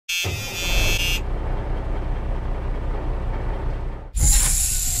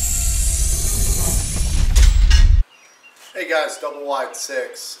Hey guys, Double Wide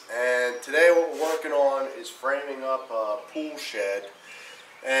 6, and today what we're working on is framing up a pool shed.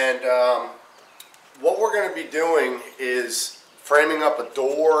 And what we're going to be doing is framing up a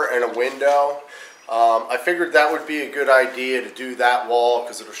door and a window. I figured that would be a good idea to do that wall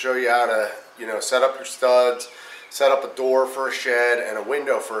because it'll show you how to, set up your studs, set up a door for a shed and a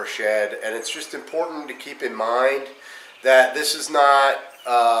window for a shed. And it's just important to keep in mind that this is not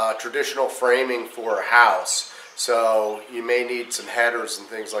traditional framing for a house. So you may need some headers and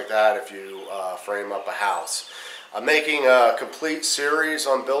things like that if you frame up a house. I'm making a complete series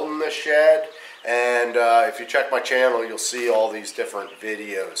on building this shed, and if you check my channel you'll see all these different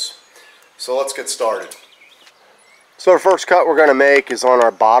videos. So let's get started. So the first cut we're going to make is on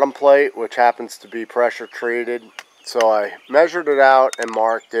our bottom plate, which happens to be pressure treated. So I measured it out and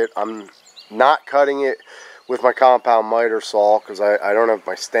marked it. I'm not cutting it with my compound miter saw because I don't have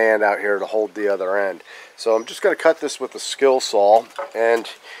my stand out here to hold the other end. So I'm just going to cut this with a skill saw, and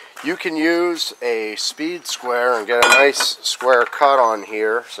you can use a speed square and get a nice square cut on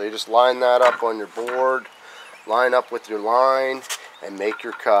here. So you just line that up on your board, line up with your line, and make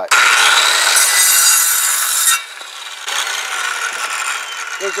your cut.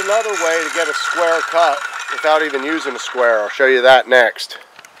 There's another way to get a square cut without even using a square. I'll show you that next.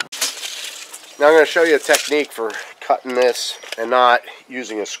 Now I'm going to show you a technique for cutting this and not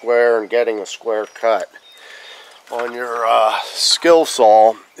using a square and getting a square cut. On your skill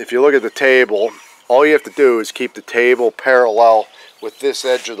saw, if you look at the table, all you have to do is keep the table parallel with this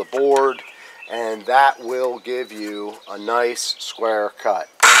edge of the board, and that will give you a nice square cut.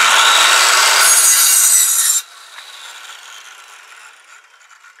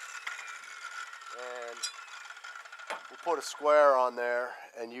 And we'll put a square on there,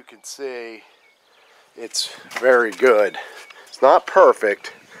 and you can see it's very good. It's not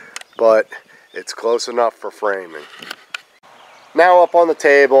perfect, but it's close enough for framing. Now up on the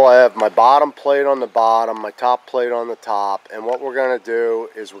table I have my bottom plate on the bottom, my top plate on the top, and what we're going to do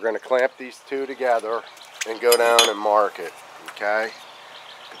is we're going to clamp these two together and go down and mark it. Okay?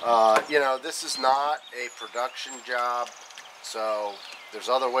 This is not a production job, so there's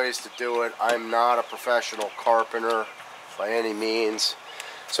other ways to do it. I'm not a professional carpenter by any means.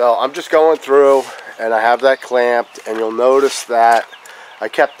 So I'm just going through and I have that clamped, and you'll notice that I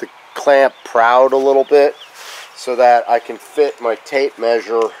kept the clamp proud a little bit so that I can fit my tape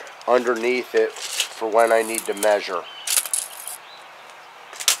measure underneath it for when I need to measure.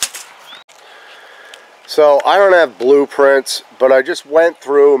 So I don't have blueprints, but I just went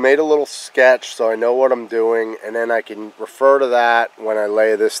through, made a little sketch so I know what I'm doing, and then I can refer to that when I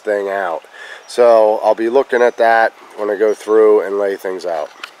lay this thing out. So I'll be looking at that when I go through and lay things out.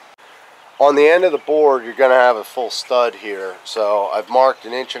 On the end of the board you're going to have a full stud here, so I've marked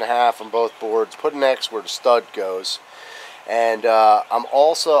 1.5 inches on both boards, put an X where the stud goes, and I'm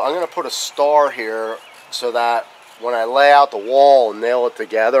going to put a star here so that when I lay out the wall and nail it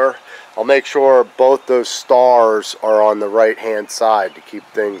together, I'll make sure both those stars are on the right hand side to keep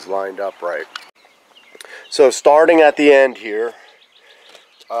things lined up right. So starting at the end here,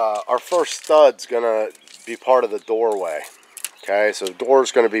 our first stud's going to be part of the doorway. Okay, so the door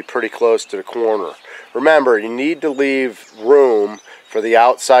is going to be pretty close to the corner. Remember, you need to leave room for the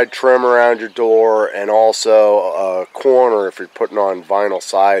outside trim around your door, and also a corner if you're putting on vinyl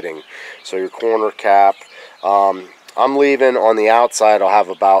siding. So your corner cap, I'm leaving on the outside, I'll have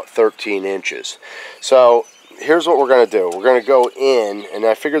about 13 inches. So here's what we're going to do. We're going to go in, and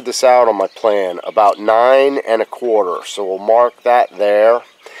I figured this out on my plan, about 9 1/4. So we'll mark that there.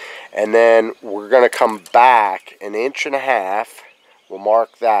 And then we're going to come back 1.5 inches. We'll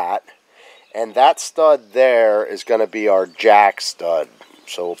mark that. And that stud there is going to be our jack stud.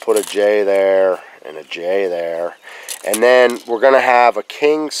 So we'll put a J there and a J there. And then we're going to have a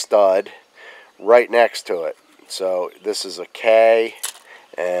king stud right next to it. So this is a K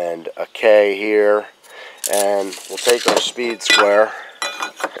and a K here. And we'll take our speed square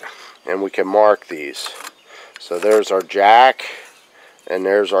and we can mark these. So there's our jack. And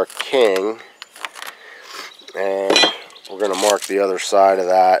there's our king, and we're going to mark the other side of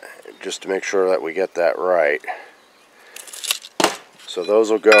that just to make sure that we get that right. So those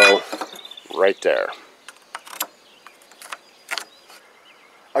will go right there.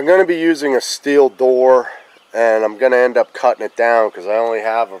 I'm going to be using a steel door, and I'm going to end up cutting it down because I only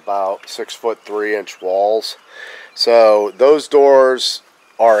have about 6' 3" walls. So those doors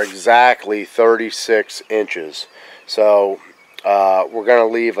are exactly 36 inches. So we're going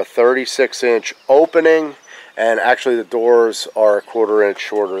to leave a 36-inch opening, and actually the doors are a 1/4 inch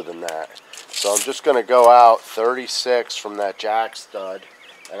shorter than that. So I'm just going to go out 36 from that jack stud,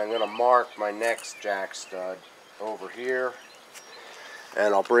 and I'm going to mark my next jack stud over here,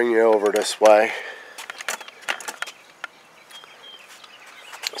 and I'll bring you over this way.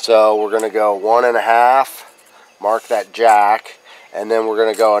 So we're going to go 1.5, mark that jack, and then we're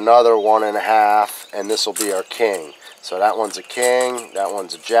going to go another 1.5, and this will be our king. So that one's a king, that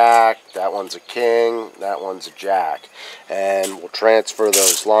one's a jack, that one's a king, that one's a jack. And we'll transfer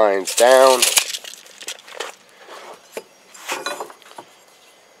those lines down.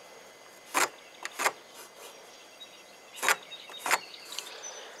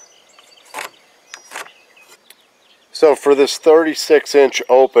 So for this 36-inch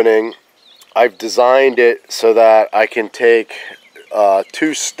opening, I've designed it so that I can take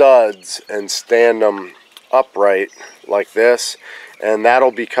 2 studs and stand them upright like this, and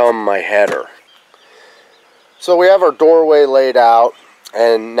that'll become my header. So we have our doorway laid out,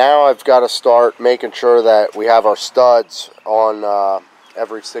 and now I've got to start making sure that we have our studs on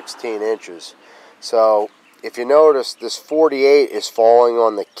every 16 inches. So if you notice, this 48 is falling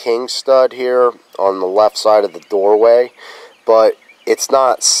on the king stud here on the left side of the doorway, but it's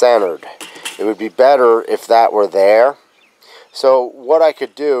not centered. It would be better if that were there. So what I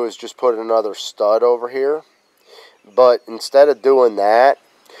could do is just put another stud over here. But instead of doing that,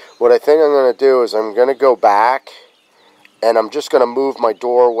 what I think I'm going to do is I'm going to go back and I'm just going to move my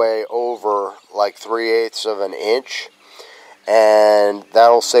doorway over like 3/8 of an inch. And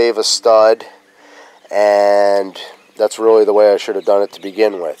that'll save a stud. And that's really the way I should have done it to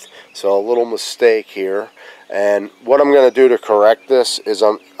begin with. So a little mistake here. And what I'm going to do to correct this is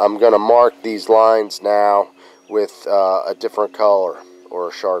I'm going to mark these lines now with a different color or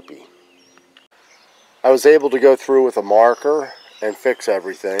a Sharpie. I was able to go through with a marker and fix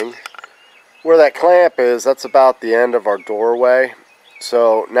everything. Where that clamp is, that's about the end of our doorway.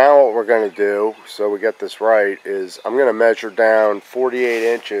 So now what we're going to do, so we get this right, is I'm going to measure down 48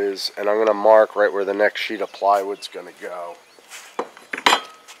 inches and I'm going to mark right where the next sheet of plywood's going to go.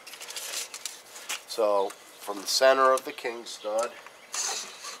 So from the center of the king stud,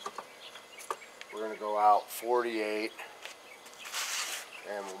 we're going to go out 48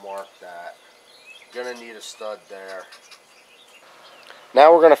 and we'll mark that. Going to need a stud there.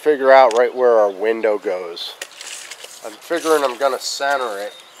 Now we're going to figure out right where our window goes. I'm figuring I'm going to center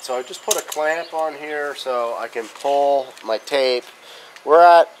it. So I just put a clamp on here so I can pull my tape. We're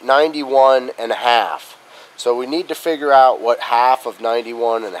at 91.5. So we need to figure out what half of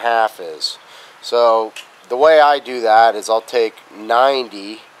 91.5 is. So the way I do that is I'll take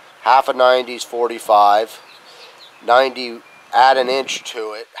 90, half of 90 is 45, 90, add an inch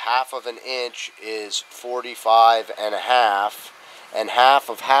to it, half of an inch is 45.5, and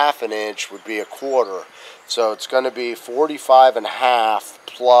half an inch would be a quarter. So it's going to be 45.5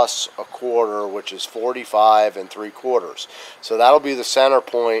 plus a quarter, which is 45 3/4. So that'll be the center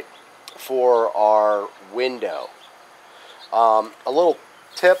point for our window. A little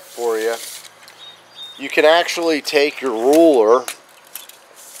tip for you. You can actually take your ruler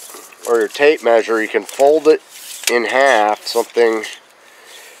or your tape measure, you can fold it in half, something,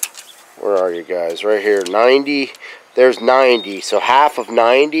 where are you guys, right here, 90, there's 90, so half of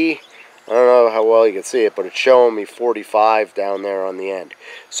 90, I don't know how well you can see it, but it's showing me 45 down there on the end.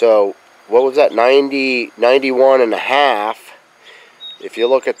 So what was that, 91.5, if you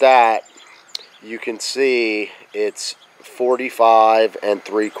look at that, you can see it's 45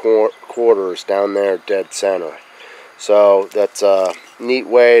 3/4 down there dead center. So that's a neat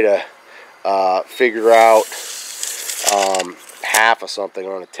way to figure out half of something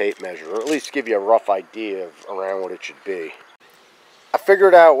on a tape measure, or at least give you a rough idea of around what it should be. I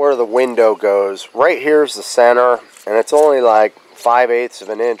figured out where the window goes. Right here's the center, and it's only like 5/8 of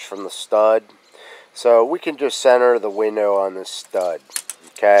an inch from the stud. So we can just center the window on this stud.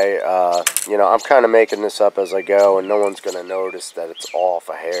 Okay, you know, I'm kind of making this up as I go, and no one's going to notice that it's off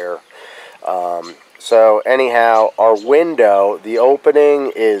a hair. So anyhow, our window, the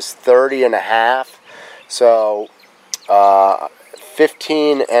opening is 30.5. So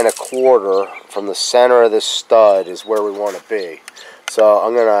 15.25 from the center of this stud is where we want to be. So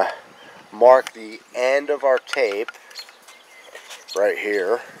I'm going to mark the end of our tape right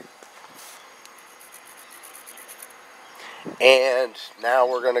here. And now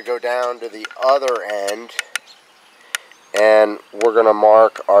we're going to go down to the other end, and we're going to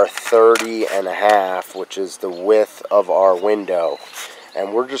mark our 30.5, which is the width of our window.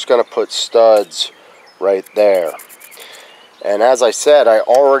 And we're just going to put studs right there. And as I said, I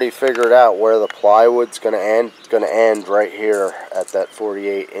already figured out where the plywood's going to end. It's going to end right here at that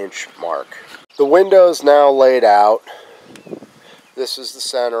 48-inch mark. The window's now laid out. This is the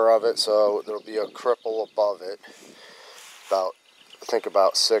center of it, so there'll be a cripple above it. About, I think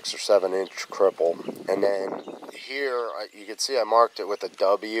about 6 or 7 inch cripple. And then here, you can see I marked it with a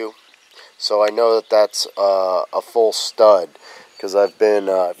W, so I know that that's a full stud, because I've been,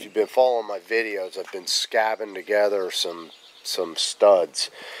 if you've been following my videos, I've been scabbing together some studs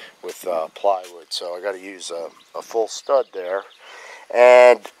with plywood, so I got to use a full stud there.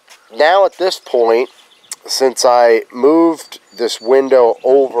 And now at this point, since I moved this window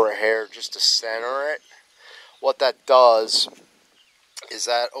over a hair just to center it, what that does is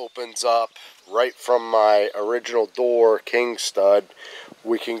that opens up right from my original door king stud.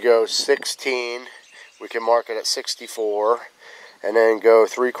 We can go 16, we can mark it at 64, and then go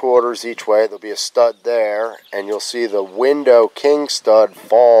 3/4 each way. There'll be a stud there, and you'll see the window king stud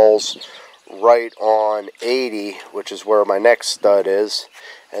falls right on 80, which is where my next stud is.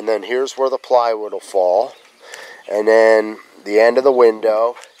 And then here's where the plywood will fall, and then the end of the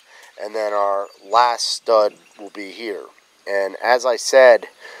window, and then our last stud will be here. And as I said,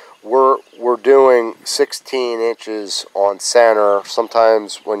 we're doing 16 inches on center.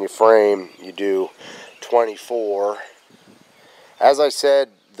 Sometimes when you frame, you do 24. As I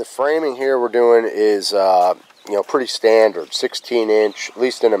said, the framing here we're doing is pretty standard, 16 inch, at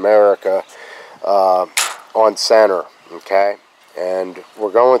least in America, on center. Okay, and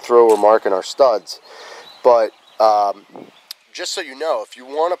we're going through, we're marking our studs. But just so you know, if you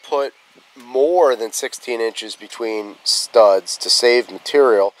want to put more than 16 inches between studs to save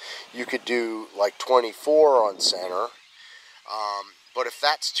material, you could do like 24 on center. But if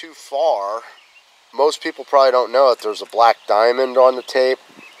that's too far, most people probably don't know that there's a black diamond on the tape,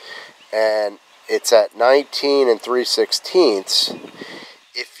 and it's at 19 3/16.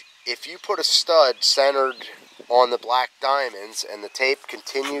 If you put a stud centered on the black diamonds and the tape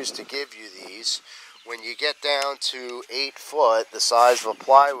continues to give you these, when you get down to 8 foot, the size of a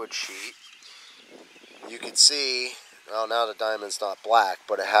plywood sheet, you can see, well, now the diamond's not black,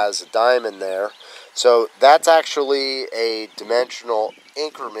 but it has a diamond there. So that's actually a dimensional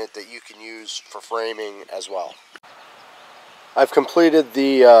increment that you can use for framing as well. I've completed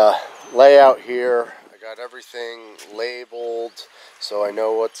the layout here. I got everything labeled, so I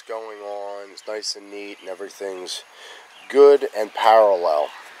know what's going on. It's nice and neat, and everything's good and parallel.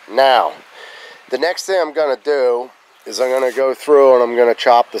 Now, the next thing I'm going to do is I'm going to go through and I'm going to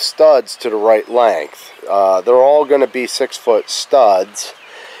chop the studs to the right length. They're all going to be 6-foot studs,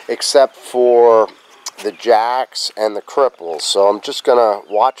 except for the jacks and the cripples. So I'm just going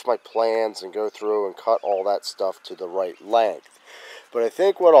to watch my plans and go through and cut all that stuff to the right length. But I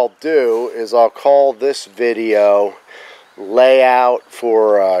think what I'll do is I'll call this video layout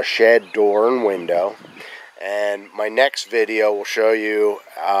for shed, door, and window. And my next video will show you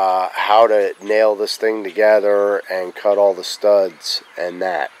how to nail this thing together and cut all the studs and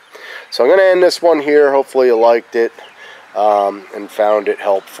that. So I'm going to end this one here. Hopefully you liked it and found it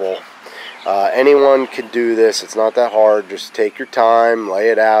helpful. Anyone can do this. It's not that hard. Just take your time, lay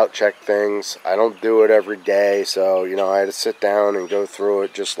it out, check things. I don't do it every day, so I had to sit down and go through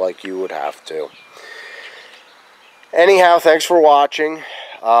it just like you would have to. Anyhow, thanks for watching.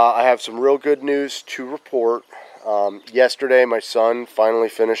 I have some real good news to report. Yesterday, my son finally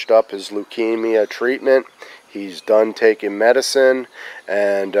finished up his leukemia treatment. He's done taking medicine,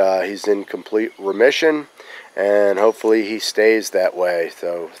 and he's in complete remission, and hopefully he stays that way.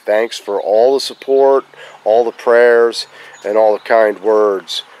 So thanks for all the support, all the prayers, and all the kind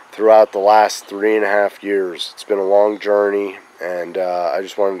words throughout the last 3.5 years. It's been a long journey, and I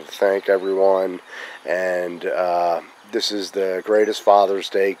just wanted to thank everyone. And this is the greatest Father's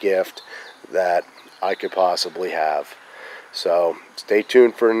Day gift that I could possibly have. So stay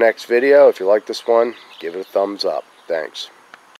tuned for the next video. If you like this one, give it a thumbs up. Thanks.